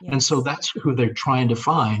 And so that's who they're trying to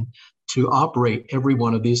find to operate every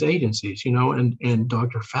one of these agencies, you know, and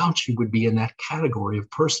Dr. Fauci would be in that category of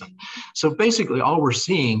person. So basically all we're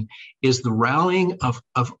seeing is the rallying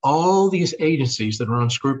of all these agencies that are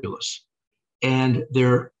unscrupulous, and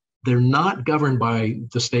they're not governed by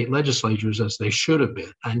the state legislatures as they should have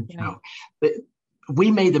been. And, you know,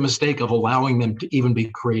 we made the mistake of allowing them to even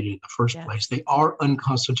be created in the first place. They are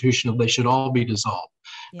unconstitutional. They should all be dissolved.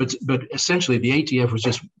 But essentially the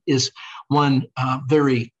ATF is one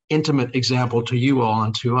very intimate example to you all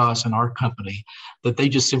and to us and our company, that they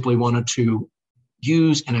just simply wanted to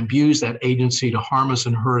use and abuse that agency to harm us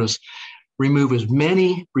and hurt us, remove as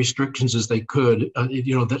many restrictions as they could,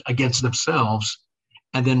 you know, that against themselves,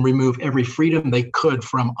 and then remove every freedom they could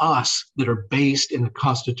from us that are based in the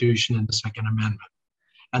Constitution and the Second Amendment.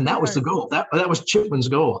 And that was the goal. That was Chipman's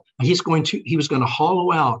goal. He was going to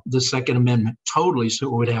hollow out the Second Amendment totally so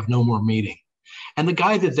it would have no more meaning. And the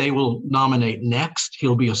guy that they will nominate next,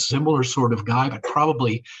 he'll be a similar sort of guy, but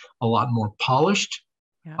probably a lot more polished,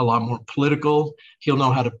 a lot more political. He'll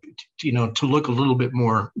know how to, you know, to look a little bit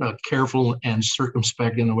more careful and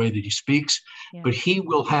circumspect in the way that he speaks. But he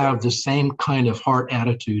will have the same kind of heart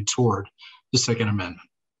attitude toward the Second Amendment.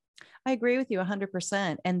 I agree with you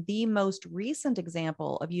 100%. And the most recent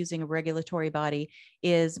example of using a regulatory body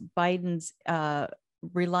is Biden's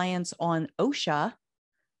reliance on OSHA,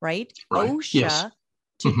 right? OSHA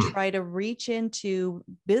to try to reach into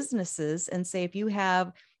businesses and say, if you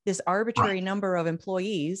have this arbitrary number of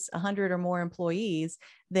employees, 100 or more employees,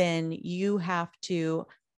 then you have to,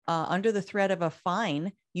 under the threat of a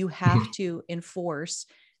fine, you have to enforce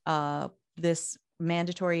this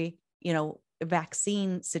mandatory, you know,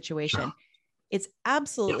 vaccine situation. It's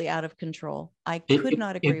absolutely out of control. I could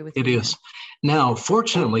not agree with you. It is. Now,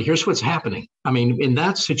 fortunately, here's what's happening. I mean, in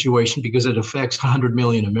that situation, because it affects 100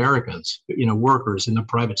 million Americans, you know, workers in the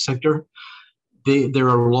private sector, there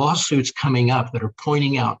are lawsuits coming up that are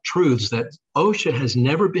pointing out truths that OSHA has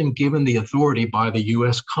never been given the authority by the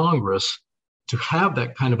U.S. Congress to have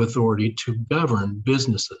that kind of authority to govern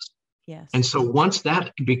businesses. Yes. And so once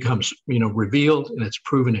that becomes, you know, revealed and it's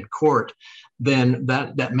proven in court, then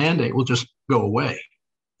that mandate will just go away,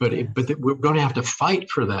 But we're going to have to fight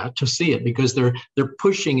for that to see it, because they're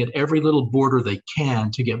pushing at every little border they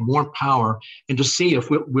can to get more power and to see if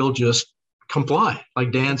we'll just comply.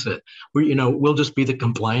 Like Dan said, we'll just be the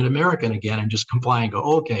compliant American again and just comply and go,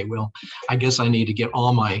 okay, well, I guess I need to get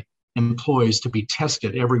all my employees to be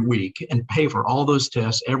tested every week and pay for all those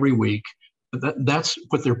tests every week. That's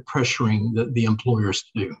what they're pressuring the employers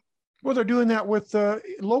to do. Well, they're doing that with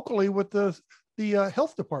locally with the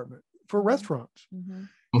health department for restaurants. Mm-hmm.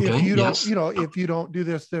 Okay, if you yes. don't, if you don't do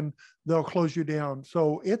this, then they'll close you down.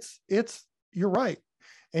 So it's you're right.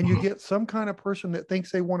 And you get some kind of person that thinks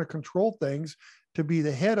they want to control things to be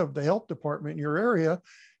the head of the health department in your area,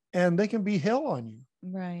 and they can be hell on you.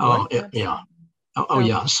 Right. Oh, yeah. Oh,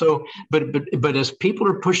 yeah. So, but as people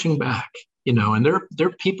are pushing back, and there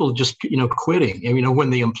are people just, quitting. And, when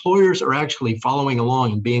the employers are actually following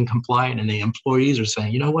along and being compliant, and the employees are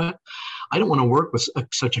saying, you know what, I don't want to work with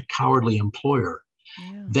such a cowardly employer.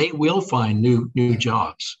 Yeah. They will find new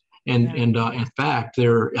jobs. And in fact,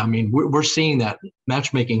 we're seeing that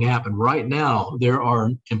matchmaking happen right now. There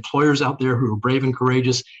are employers out there who are brave and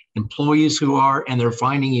courageous, employees who are, and they're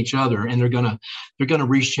finding each other, and they're gonna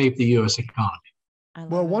reshape the U.S. economy.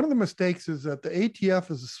 Well, one of the mistakes is that the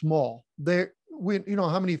ATF is small.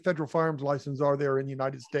 How many federal firearms licenses are there in the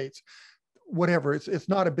United States? Whatever, it's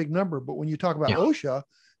not a big number. But when you talk about OSHA,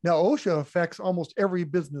 now OSHA affects almost every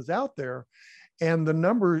business out there. And the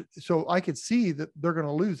number, so I could see that they're going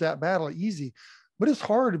to lose that battle easy, but it's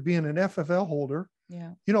hard being an FFL holder.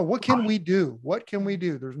 Yeah. What can we do? What can we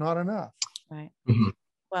do? There's not enough. Right. Mm-hmm.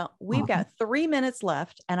 Well, we've got 3 minutes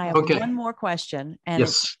left, and I have one more question, and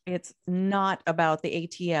yes. it's not about the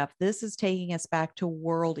ATF. This is taking us back to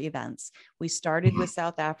world events. We started with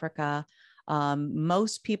South Africa.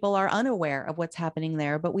 Most people are unaware of what's happening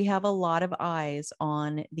there, but we have a lot of eyes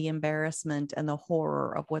on the embarrassment and the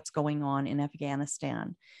horror of what's going on in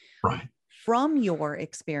Afghanistan. Right. From your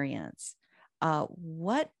experience,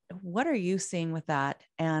 what are you seeing with that?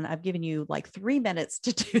 And I've given you like 3 minutes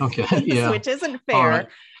to do this, which isn't fair. Right.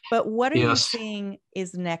 But what are you seeing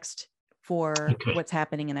is next for what's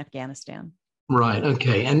happening in Afghanistan? Right.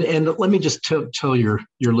 Okay. And let me just tell your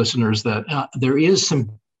listeners that there is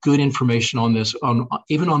some good information on this,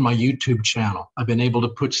 even on my YouTube channel. I've been able to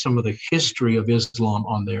put some of the history of Islam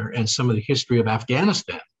on there and some of the history of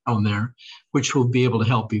Afghanistan on there, which will be able to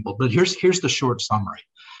help people. But here's the short summary.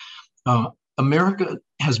 America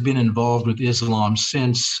has been involved with Islam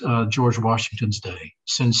since George Washington's day,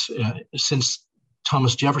 since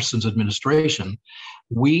Thomas Jefferson's administration.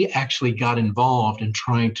 We actually got involved in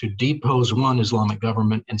trying to depose one Islamic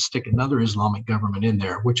government and stick another Islamic government in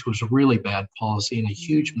there, which was a really bad policy and a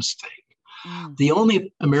huge mistake. The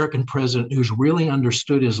only American president who's really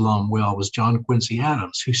understood Islam well was John Quincy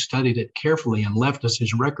Adams, who studied it carefully and left us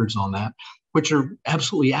his records on that, which are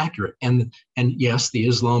absolutely accurate. And yes, the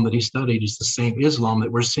Islam that he studied is the same Islam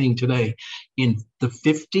that we're seeing today in the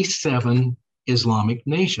 57 Islamic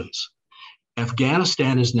nations.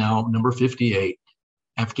 Afghanistan is now number 58.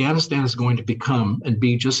 Afghanistan is going to become and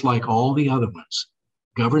be just like all the other ones,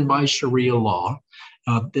 governed by Sharia law.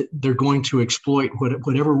 They're going to exploit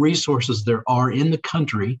whatever resources there are in the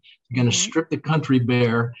country. They're going to strip the country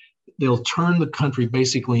bare. They'll turn the country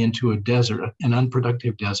basically into a desert, an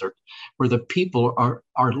unproductive desert, where the people are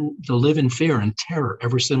to live in fear and terror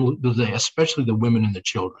every single day, especially the women and the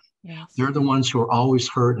children. Yes. They're the ones who are always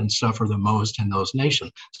hurt and suffer the most in those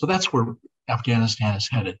nations. So that's where Afghanistan is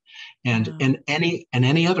headed. And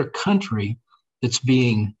any other country that's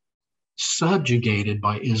being subjugated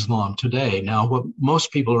by Islam today. Now, what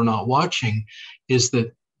most people are not watching is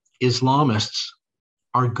that Islamists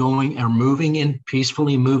are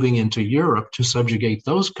peacefully moving into Europe to subjugate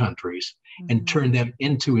those countries and turn them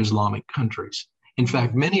into Islamic countries. In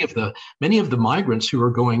fact, many of the migrants who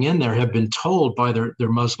are going in there have been told by their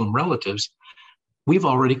Muslim relatives, we've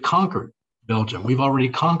already conquered Belgium. We've already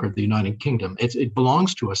conquered the United Kingdom. It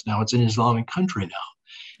belongs to us now. It's an Islamic country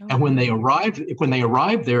now. And when they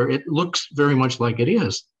arrive there, it looks very much like it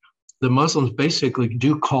is. The Muslims basically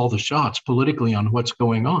do call the shots politically on what's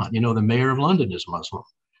going on. The mayor of London is Muslim.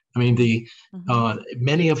 I mean,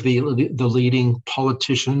 many of the leading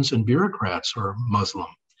politicians and bureaucrats are Muslim.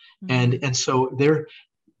 And so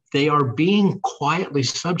they are being quietly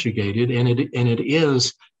subjugated, and it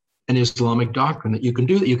is an Islamic doctrine that you can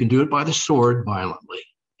do that. You can do it by the sword violently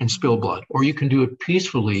and spill blood, or you can do it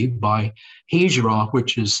peacefully by hijrah,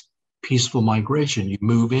 which is peaceful migration. You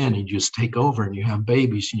move in and you just take over and you have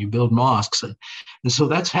babies and you build mosques. And so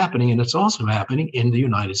that's happening. And it's also happening in the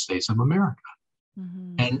United States of America.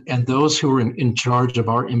 And those who are in charge of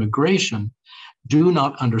our immigration, do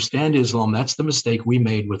not understand Islam. That's the mistake we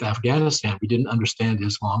made with Afghanistan. We didn't understand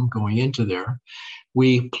Islam going into there.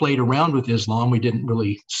 We played around with Islam. We didn't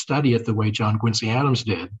really study it the way John Quincy Adams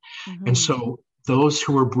did. Mm-hmm. And so those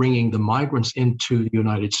who are bringing the migrants into the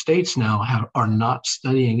United States now are not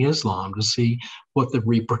studying Islam to see what the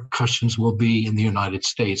repercussions will be in the United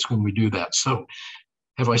States when we do that. So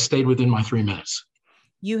have I stayed within my 3 minutes?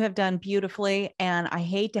 You have done beautifully. And I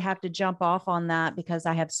hate to have to jump off on that because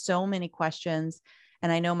I have so many questions,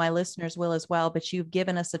 and I know my listeners will as well, but you've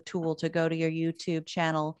given us a tool to go to your YouTube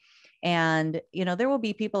channel. And, there will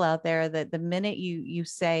be people out there that the minute you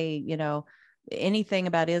say, anything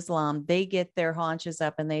about Islam, they get their haunches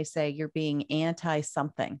up and they say, you're being anti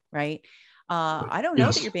something, right? I don't know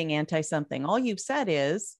Yes. that you're being anti something. All you've said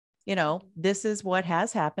is, this is what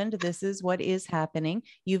has happened. This is what is happening.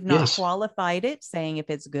 You've not Yes. qualified it, saying if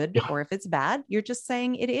it's good Yeah. or if it's bad. You're just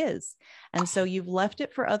saying it is. And so you've left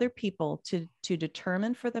it for other people to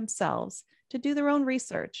determine for themselves, to do their own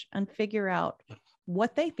research and figure out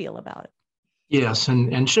what they feel about it. Yes.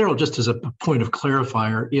 And Cheryl, just as a point of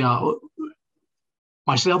clarifier,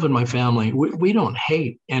 myself and my family, we don't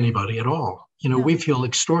hate anybody at all. No. We feel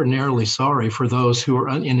extraordinarily sorry for those who are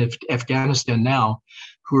in Afghanistan now,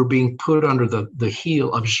 who are being put under the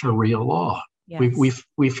heel of Sharia law. Yes.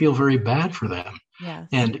 We feel very bad for them. Yes.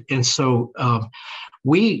 And so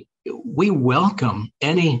we welcome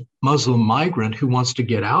any Muslim migrant who wants to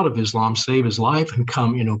get out of Islam, save his life, and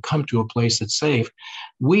come to a place that's safe.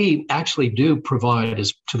 We actually do provide,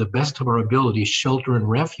 as to the best of our ability, shelter and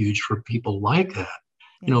refuge for people like that.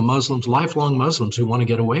 Yeah. Muslims, lifelong Muslims who want to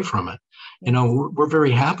get away from it. We're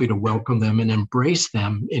very happy to welcome them and embrace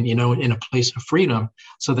them in a place of freedom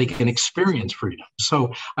so they can experience freedom.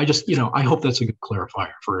 So I just, I hope that's a good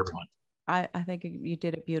clarifier for everyone. I think you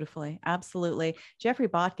did it beautifully. Absolutely. Jeffrey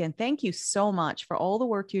Botkin, thank you so much for all the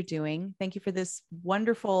work you're doing. Thank you for this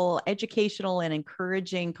wonderful, educational, and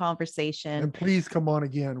encouraging conversation. And please come on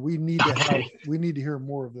again. We need to hear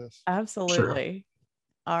more of this. Absolutely.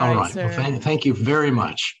 Sure. All right, sir. Well, thank you very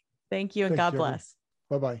much. Thank you, and Thanks, God Jeffrey. bless.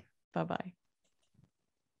 Bye-bye. Bye-bye.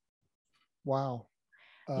 Wow.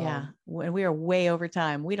 Yeah, we are way over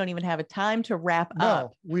time. We don't even have a time to wrap No,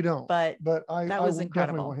 up. we don't. But I that was definitely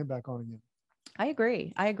incredible. want him back on again.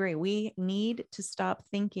 I agree. We need to stop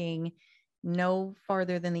thinking no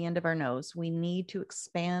farther than the end of our nose. We need to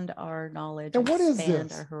expand our knowledge And what is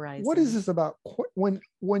expand this? our horizons. What is this about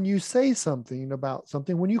when you say something about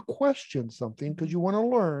something, when you question something because you want to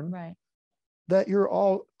learn, Right. that you're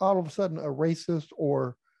all of a sudden a racist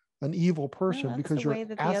or an evil person That's because the you're way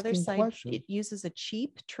that the asking other side questions. it uses a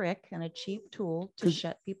cheap trick and a cheap tool to 'Cause-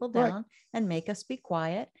 shut people right. down and make us be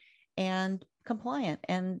quiet and compliant.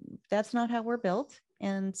 And that's not how we're built.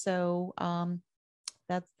 And so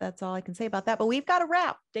that's all I can say about that. But we've got to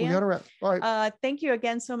wrap, Dan. We got to wrap. All right. Thank you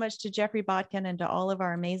again so much to Jeffrey Botkin and to all of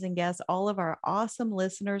our amazing guests, all of our awesome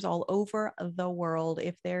listeners all over the world.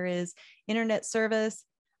 If there is internet service,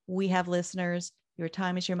 we have listeners. Your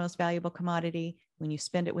time is your most valuable commodity. When you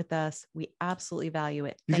spend it with us, we absolutely value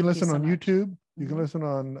it. You Thank can listen so on much. YouTube. You can Mhm. listen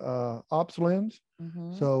on OpsLens.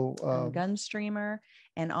 Mhm. So On GunStreamer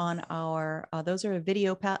and on our, those are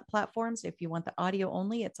video platforms. If you want the audio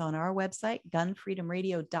only, it's on our website,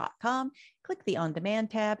 gunfreedomradio.com. Click the on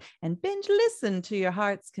demand tab and binge listen to your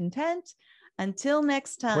heart's content. Until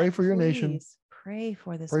next time, Pray for your nation. please Pray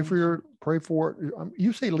for this. pray nation. for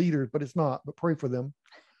you say leaders, but it's not, but pray for them.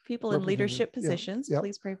 People in leadership Yeah, positions. yeah.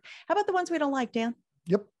 Please pray. How about the ones we don't like, Dan?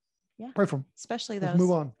 Yep. Yeah. Pray for them. Especially those. Let's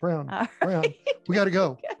move on. Pray on. All Pray on. right. We got to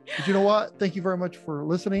go. But you know what? Thank you very much for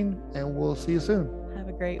listening, and we'll see you soon. Have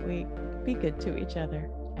a great week. Be good to each other,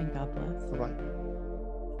 and God bless. Bye-bye.